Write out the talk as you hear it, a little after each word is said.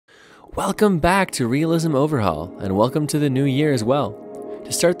Welcome back to Realism Overhaul, and welcome to the new year as well.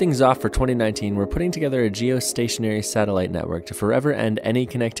 To start things off for 2019, we're putting together a geostationary satellite network to forever end any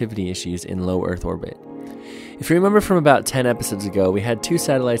connectivity issues in low Earth orbit. If you remember from about 10 episodes ago, we had two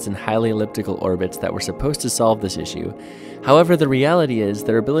satellites in highly elliptical orbits that were supposed to solve this issue. However, the reality is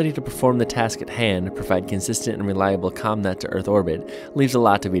their ability to perform the task at hand, provide consistent and reliable ComNet to Earth orbit, leaves a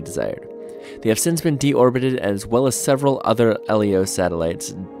lot to be desired. They have since been deorbited, as well as several other LEO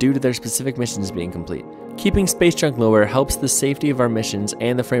satellites, due to their specific missions being complete. Keeping space junk lower helps the safety of our missions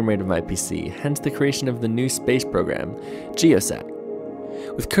and the frame rate of my PC, hence the creation of the new space program, GeoSat.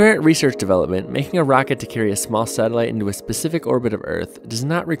 With current research development, making a rocket to carry a small satellite into a specific orbit of Earth does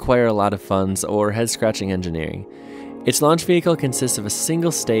not require a lot of funds or head-scratching engineering. Its launch vehicle consists of a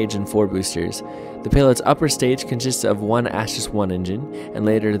single stage and 4 boosters. The payload's upper stage consists of one Asterisk 1 engine, and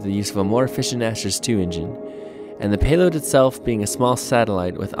later the use of a more efficient Asterisk 2 engine, and the payload itself being a small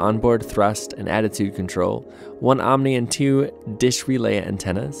satellite with onboard thrust and attitude control, 1 Omni and 2 dish relay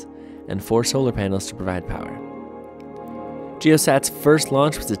antennas, and 4 solar panels to provide power. GeoSat's first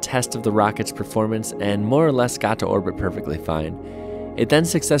launch was a test of the rocket's performance and more or less got to orbit perfectly fine. It then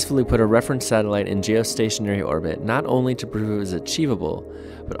successfully put a reference satellite in geostationary orbit, not only to prove it was achievable,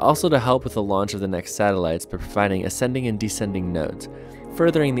 but also to help with the launch of the next satellites by providing ascending and descending nodes,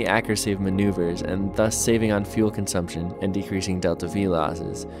 furthering the accuracy of maneuvers and thus saving on fuel consumption and decreasing delta V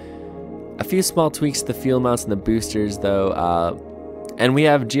losses. A few small tweaks to the fuel mounts and the boosters though, and we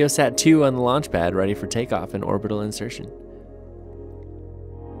have GeoSat 2 on the launch pad ready for takeoff and orbital insertion.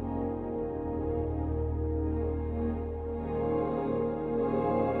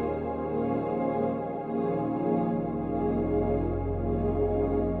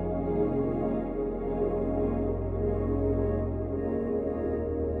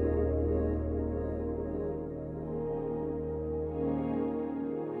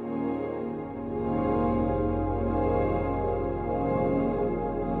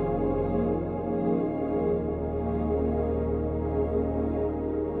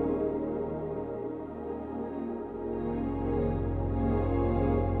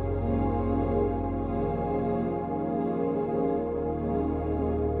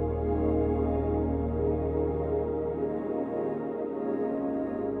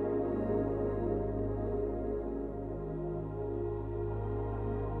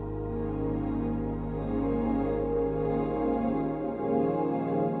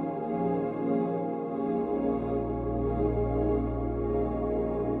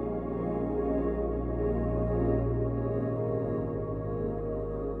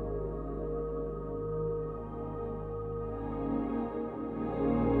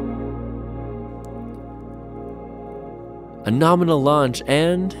 A nominal launch,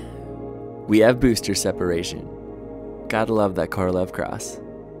 and we have booster separation. Gotta love that Korolev cross.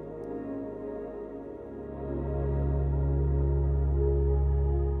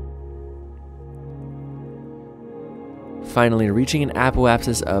 Finally, reaching an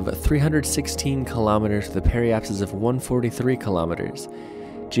apoapsis of 316 kilometers with a periapsis of 143 kilometers,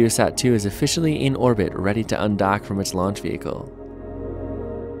 GeoSat 2 is officially in orbit, ready to undock from its launch vehicle.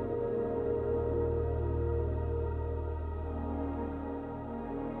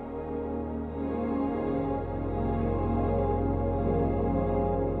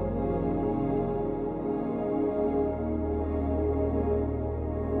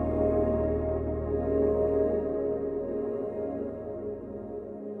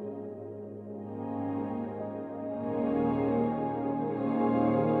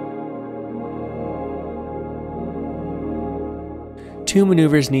 Two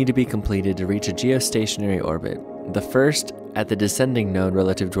maneuvers need to be completed to reach a geostationary orbit. The first, at the descending node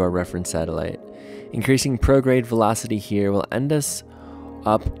relative to our reference satellite. Increasing prograde velocity here will end us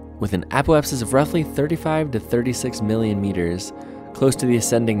up with an apoapsis of roughly 35 to 36 million meters, close to the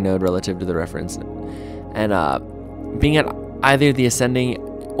ascending node relative to the reference. And being at either the ascending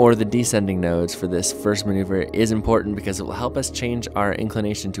or the descending nodes for this first maneuver is important because it will help us change our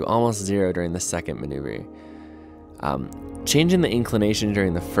inclination to almost 0 during the second maneuver. Changing the inclination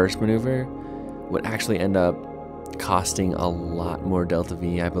during the first maneuver would actually end up costing a lot more delta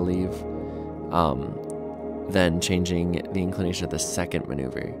V, I believe, than changing the inclination of the second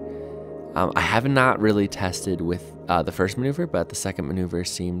maneuver. I have not really tested with the first maneuver, but the second maneuver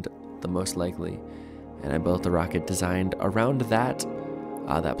seemed the most likely, and I built the rocket designed around that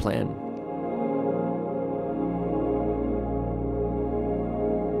plan.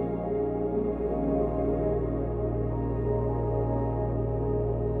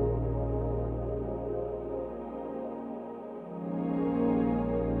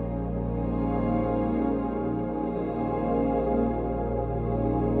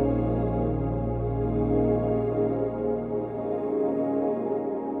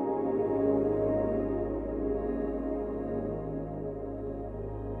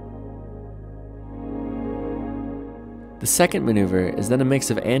 The second maneuver is then a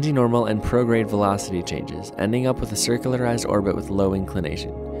mix of anti-normal and prograde velocity changes, ending up with a circularized orbit with low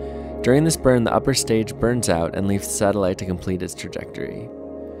inclination. During this burn, the upper stage burns out and leaves the satellite to complete its trajectory.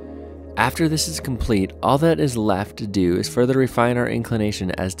 After this is complete, all that is left to do is further refine our inclination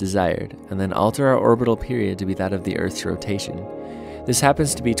as desired, and then alter our orbital period to be that of the Earth's rotation. This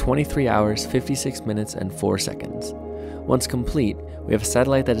happens to be 23 hours, 56 minutes, and 4 seconds. Once complete, we have a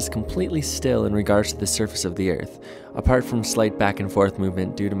satellite that is completely still in regards to the surface of the Earth, apart from slight back and forth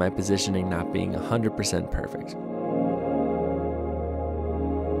movement due to my positioning not being 100% perfect.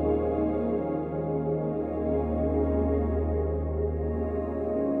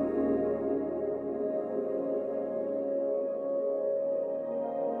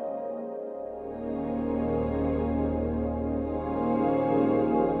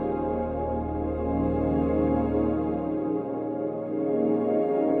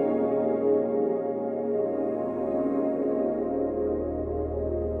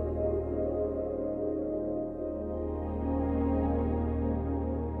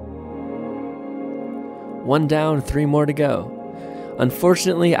 One down, 3 more to go.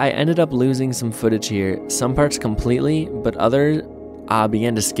 Unfortunately, I ended up losing some footage here, some parts completely, but others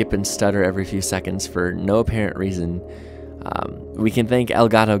began to skip and stutter every few seconds for no apparent reason. We can thank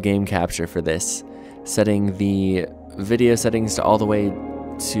Elgato Game Capture for this. Setting the video settings to all the way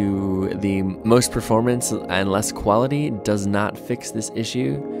to the most performance and less quality does not fix this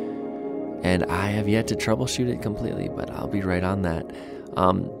issue, and I have yet to troubleshoot it completely, but I'll be right on that.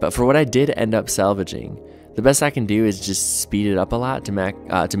 But for what I did end up salvaging, the best I can do is just speed it up a lot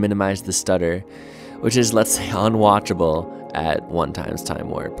to minimize the stutter, which is, let's say, unwatchable at 1x time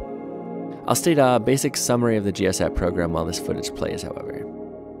warp. I'll state a basic summary of the Geosat program while this footage plays, however.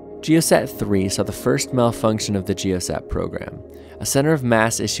 Geosat 3 saw the first malfunction of the Geosat program. A center of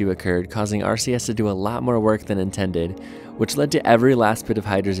mass issue occurred, causing RCS to do a lot more work than intended, which led to every last bit of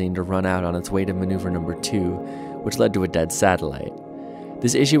hydrazine to run out on its way to maneuver number 2, which led to a dead satellite.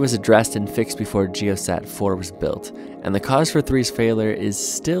 This issue was addressed and fixed before Geosat 4 was built, and the cause for 3's failure is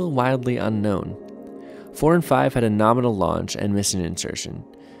still widely unknown. 4 and 5 had a nominal launch and mission insertion.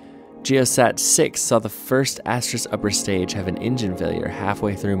 Geosat 6 saw the first Astris upper stage have an engine failure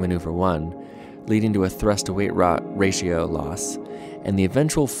halfway through maneuver 1, leading to a thrust-to-weight ratio loss, and the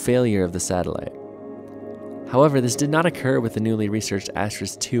eventual failure of the satellite. However, this did not occur with the newly researched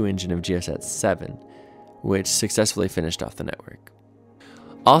Astris 2 engine of Geosat 7, which successfully finished off the network.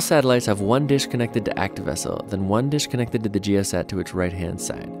 All satellites have one dish connected to ActiveVessel, then one dish connected to the Geosat to its right-hand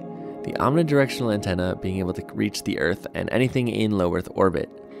side, the omnidirectional antenna being able to reach the Earth and anything in low Earth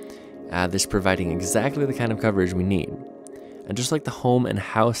orbit, this providing exactly the kind of coverage we need. And just like the home and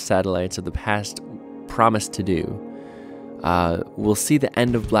house satellites of the past promised to do, we'll see the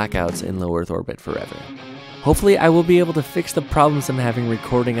end of blackouts in low Earth orbit forever. Hopefully I will be able to fix the problems I'm having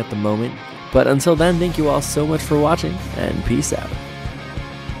recording at the moment, but until then, thank you all so much for watching, and peace out.